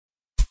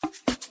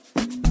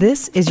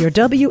This is your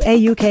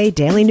WAUK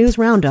Daily News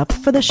Roundup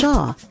for the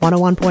Shaw,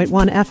 101.1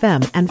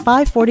 FM and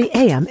 540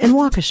 AM in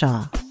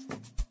Waukesha.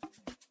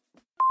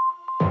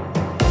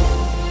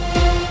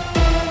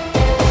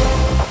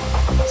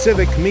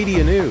 Civic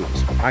Media News.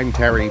 I'm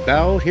Terry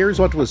Bell. Here's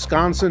what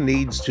Wisconsin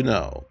needs to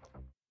know.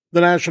 The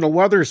National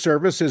Weather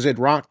Service is in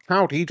Rock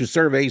County to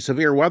survey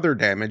severe weather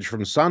damage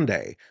from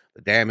Sunday.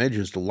 The damage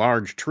is to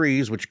large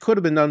trees, which could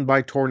have been done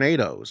by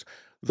tornadoes.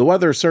 The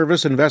Weather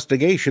Service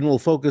investigation will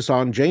focus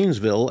on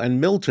Janesville and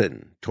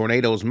Milton.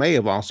 Tornadoes may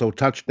have also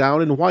touched down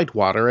in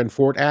Whitewater and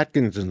Fort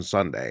Atkinson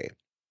Sunday.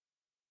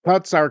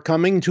 Cuts are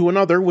coming to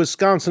another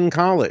Wisconsin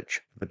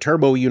college.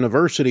 Viterbo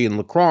University in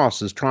La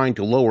Crosse is trying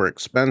to lower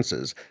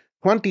expenses.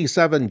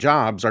 27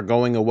 jobs are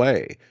going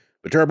away.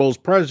 Viterbo's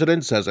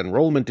president says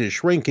enrollment is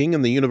shrinking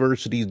and the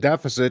university's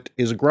deficit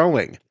is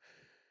growing.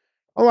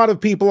 A lot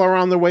of people are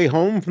on their way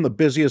home from the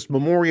busiest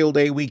Memorial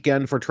Day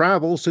weekend for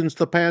travel since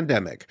the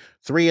pandemic.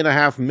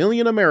 3.5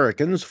 million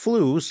Americans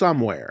flew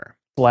somewhere.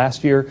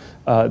 Last year,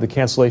 the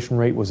cancellation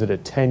rate was at a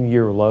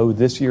 10-year low.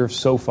 This year,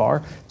 so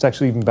far, it's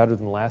actually even better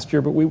than last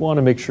year, but we want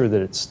to make sure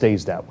that it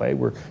stays that way.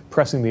 We're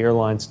pressing the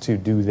airlines to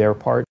do their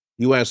part.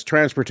 U.S.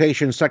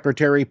 Transportation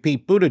Secretary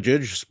Pete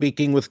Buttigieg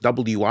speaking with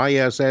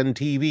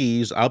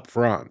WISN-TV's Up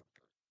Front.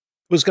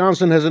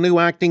 Wisconsin has a new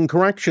acting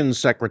corrections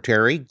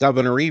secretary.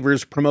 Governor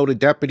Evers promoted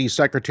Deputy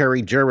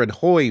Secretary Jared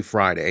Hoy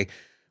Friday.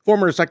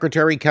 Former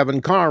Secretary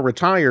Kevin Carr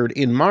retired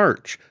in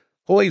March.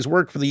 Hoy's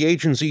worked for the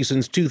agency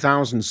since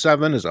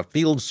 2007 as a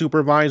field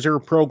supervisor,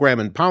 program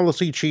and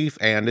policy chief,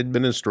 and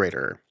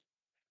administrator.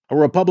 A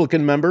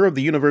Republican member of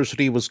the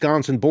University of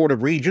Wisconsin Board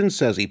of Regents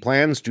says he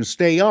plans to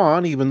stay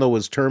on even though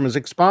his term has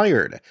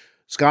expired.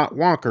 Scott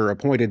Walker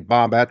appointed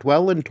Bob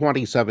Atwell in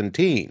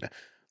 2017.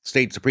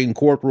 State Supreme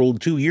Court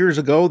ruled 2 years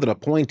ago that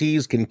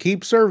appointees can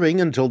keep serving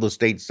until the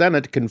state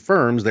Senate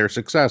confirms their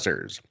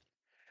successors.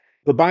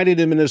 The Biden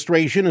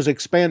administration is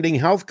expanding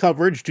health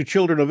coverage to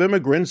children of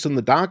immigrants in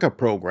the DACA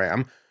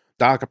program.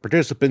 DACA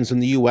participants in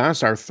the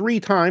U.S. are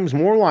 3 times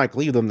more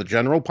likely than the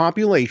general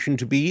population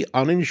to be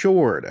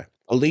uninsured.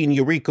 Aline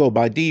Eurico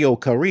Badillo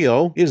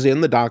Carrillo is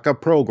in the DACA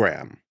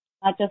program.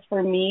 Not just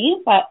for me,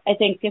 but I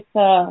think it's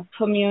a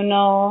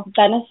communal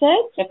benefit.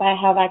 If I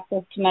have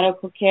access to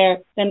medical care,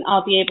 then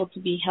I'll be able to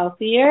be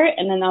healthier,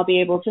 and then I'll be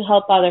able to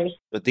help others.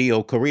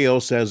 Badillo Carrillo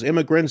says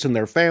immigrants and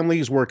their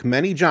families work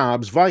many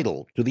jobs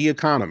vital to the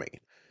economy.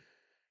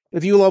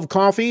 If you love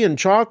coffee and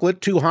chocolate,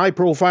 2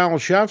 high-profile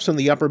chefs in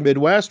the upper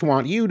Midwest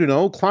want you to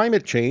know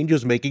climate change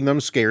is making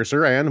them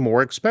scarcer and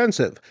more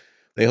expensive.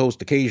 They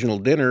host occasional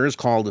dinners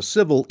called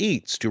Civil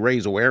Eats to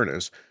raise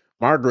awareness.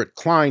 Margaret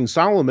Klein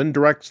Solomon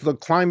directs the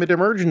Climate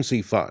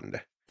Emergency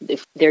Fund.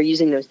 If they're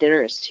using those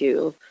dinners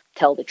to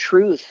tell the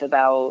truth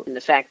about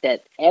the fact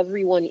that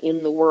everyone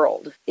in the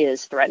world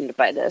is threatened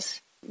by this,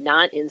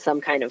 not in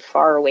some kind of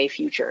faraway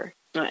future,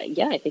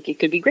 I think it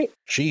could be great.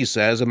 She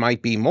says it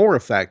might be more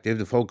effective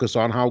to focus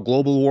on how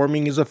global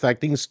warming is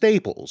affecting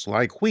staples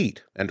like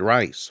wheat and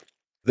rice.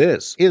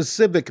 This is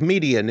Civic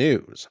Media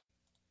News.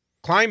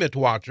 Climate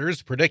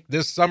watchers predict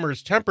this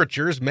summer's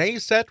temperatures may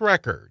set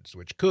records,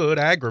 which could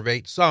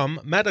aggravate some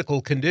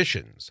medical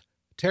conditions.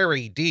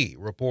 Terry D.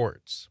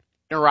 reports.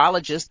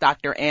 Neurologist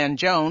Dr. Ann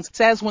Jones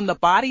says when the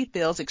body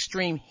feels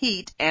extreme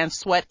heat and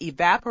sweat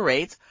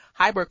evaporates,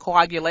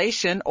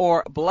 hypercoagulation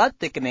or blood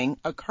thickening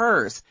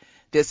occurs.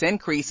 This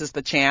increases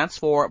the chance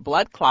for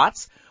blood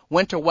clots.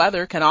 Winter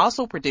weather can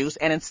also produce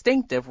an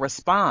instinctive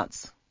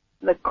response.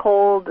 The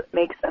cold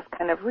makes us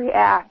kind of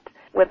react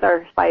with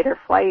our fight or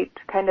flight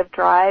kind of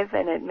drive,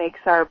 and it makes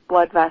our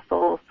blood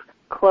vessels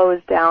close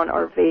down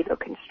or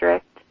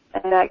vasoconstrict,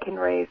 and that can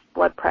raise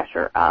blood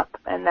pressure up,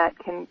 and that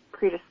can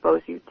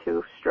predispose you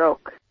to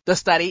stroke. The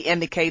study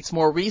indicates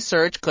more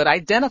research could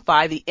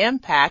identify the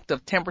impact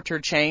of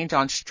temperature change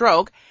on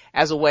stroke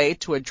as a way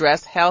to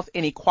address health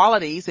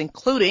inequalities,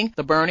 including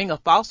the burning of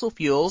fossil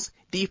fuels,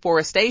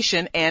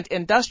 deforestation, and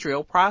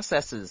industrial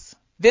processes.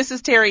 This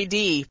is Terry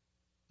D.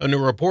 A new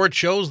report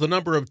shows the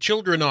number of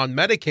children on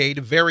Medicaid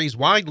varies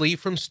widely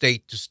from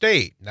state to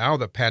state, now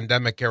that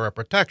pandemic-era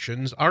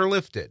protections are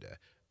lifted.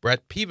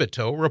 Brett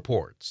Pivito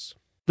reports.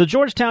 The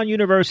Georgetown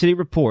University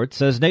report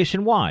says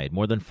nationwide,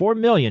 more than 4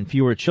 million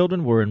fewer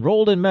children were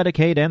enrolled in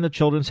Medicaid and the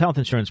Children's Health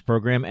Insurance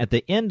Program at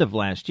the end of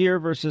last year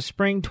versus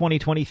spring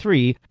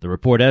 2023. The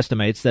report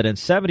estimates that in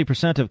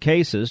 70% of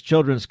cases,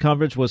 children's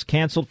coverage was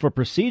canceled for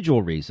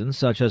procedural reasons,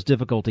 such as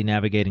difficulty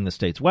navigating the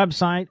state's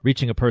website,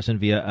 reaching a person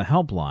via a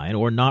helpline,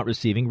 or not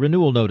receiving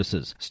renewal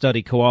notices.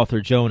 Study co-author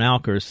Joan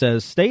Alker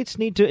says states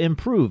need to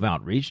improve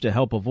outreach to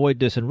help avoid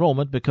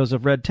disenrollment because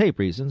of red tape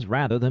reasons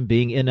rather than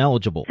being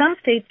ineligible. Some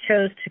states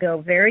chose to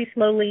go very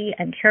slowly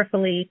and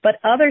carefully, but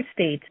other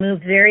states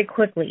moved very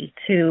quickly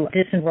to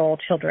disenroll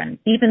children,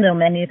 even though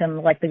many of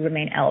them likely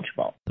remain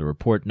eligible. The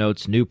report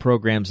notes new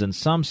programs in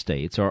some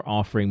states are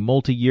offering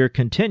multi-year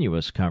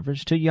continuous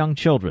coverage to young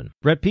children.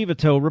 Brett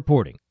Pivito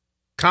reporting.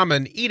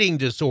 Common eating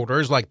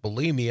disorders like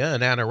bulimia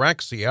and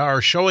anorexia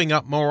are showing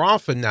up more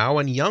often now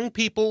in young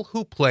people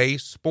who play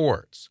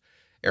sports.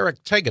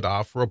 Eric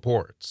Tegedoff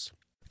reports.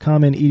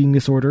 Common eating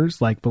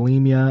disorders like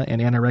bulimia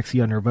and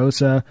anorexia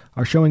nervosa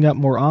are showing up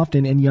more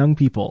often in young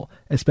people,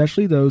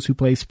 especially those who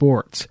play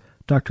sports.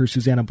 Dr.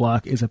 Susanna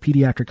Block is a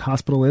pediatric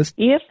hospitalist.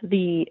 If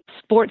the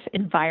sports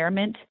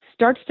environment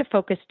starts to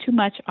focus too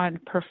much on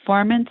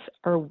performance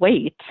or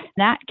weight,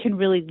 that can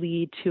really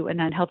lead to an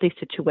unhealthy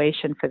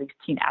situation for these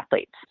teen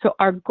athletes. So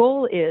our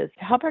goal is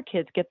to help our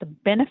kids get the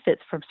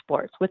benefits from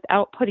sports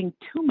without putting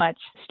too much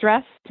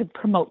stress to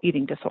promote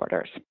eating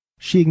disorders.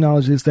 She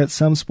acknowledges that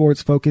some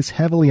sports focus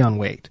heavily on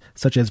weight,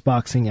 such as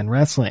boxing and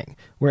wrestling,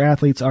 where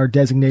athletes are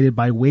designated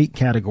by weight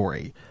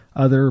category.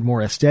 Other,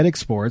 more aesthetic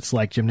sports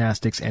like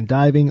gymnastics and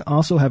diving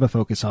also have a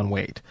focus on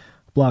weight.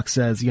 Block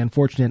says the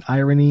unfortunate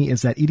irony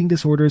is that eating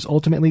disorders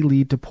ultimately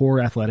lead to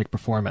poor athletic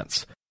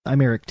performance.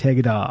 I'm Eric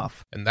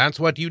Tegedoff. And that's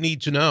what you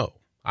need to know.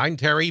 I'm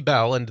Terry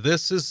Bell, and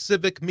this is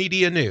Civic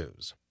Media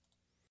News.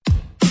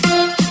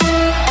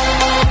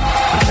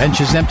 The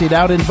bench is emptied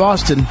out in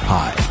Boston.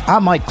 Hi,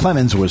 I'm Mike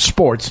Clemens with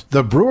sports.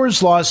 The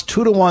Brewers lost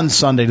 2-1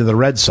 Sunday to the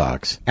Red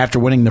Sox after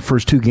winning the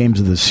first 2 games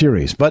of the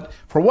series. But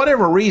for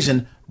whatever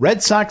reason,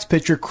 Red Sox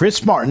pitcher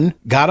Chris Martin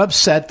got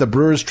upset the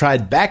Brewers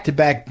tried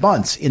back-to-back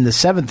bunts in the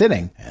 7th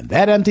inning, and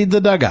that emptied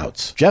the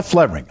dugouts. Jeff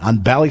Flevering on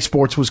Bally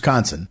Sports,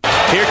 Wisconsin.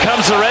 Here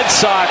comes the Red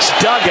Sox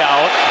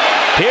dugout.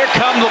 Here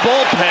come the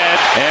bullpen,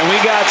 and we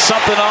got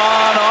something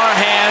on our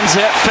hands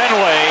at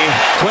Fenway.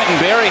 Quentin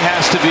Berry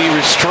has to be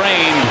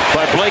restrained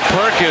by Blake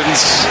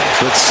Perkins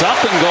with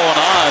something going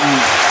on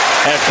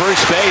at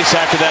first base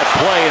after that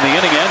play, and the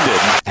inning ended.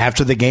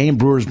 After the game,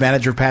 Brewers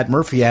manager Pat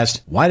Murphy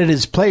asked, why did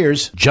his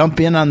players jump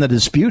in on the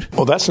dispute?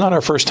 Well, that's not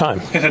our first time.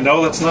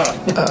 No, that's not.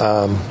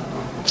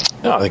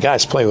 No, the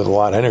guys play with a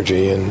lot of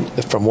energy, and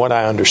from what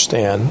I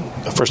understand,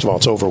 first of all,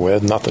 it's over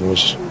with. Nothing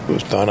was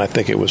done. I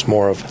think it was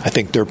more of, I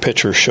think their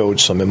pitcher showed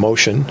some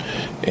emotion,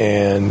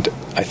 and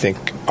I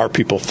think our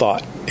people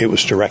thought it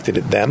was directed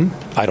at them.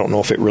 I don't know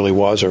if it really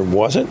was or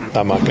wasn't.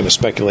 I'm not going to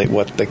speculate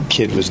what the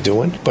kid was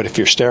doing, but if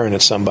you're staring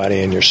at somebody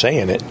and you're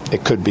saying it,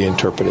 it could be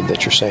interpreted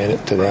that you're saying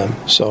it to them.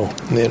 So,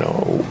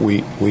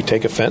 we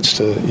take offense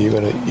to you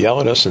going to yell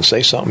at us and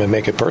say something and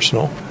make it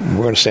personal.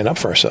 We're going to stand up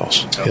for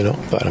ourselves,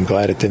 but I'm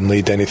glad it didn't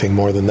lead to anything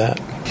more than that.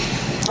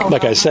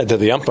 Like I said to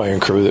the umpiring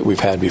crew that we've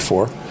had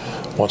before,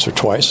 once or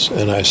twice,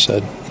 and I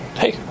said,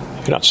 hey,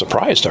 you're not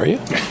surprised, are you?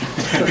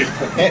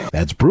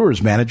 That's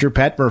Brewers manager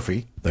Pat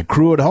Murphy. The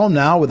Crew at home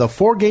now with a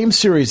 4-game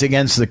series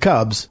against the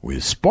Cubs.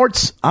 With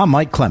sports, I'm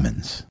Mike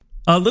Clemens.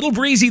 A little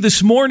breezy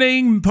this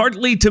morning,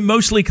 partly to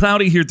mostly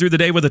cloudy here through the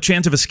day with a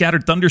chance of a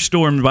scattered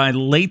thunderstorm by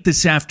late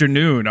this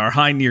afternoon. Our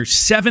high near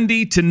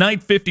 70,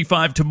 tonight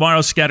 55,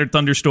 tomorrow scattered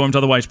thunderstorms,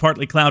 otherwise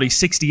partly cloudy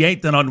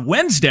 68. Then on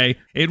Wednesday,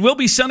 it will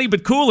be sunny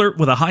but cooler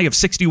with a high of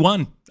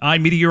 61.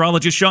 I'm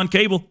meteorologist Sean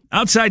Cable.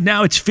 Outside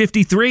now it's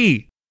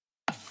 53.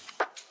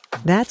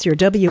 That's your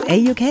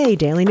WAUK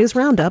Daily News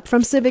Roundup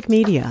from Civic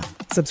Media.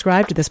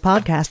 Subscribe to this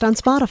podcast on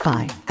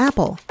Spotify,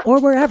 Apple, or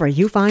wherever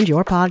you find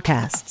your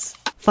podcasts.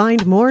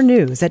 Find more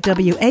news at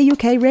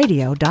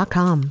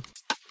WAUKradio.com.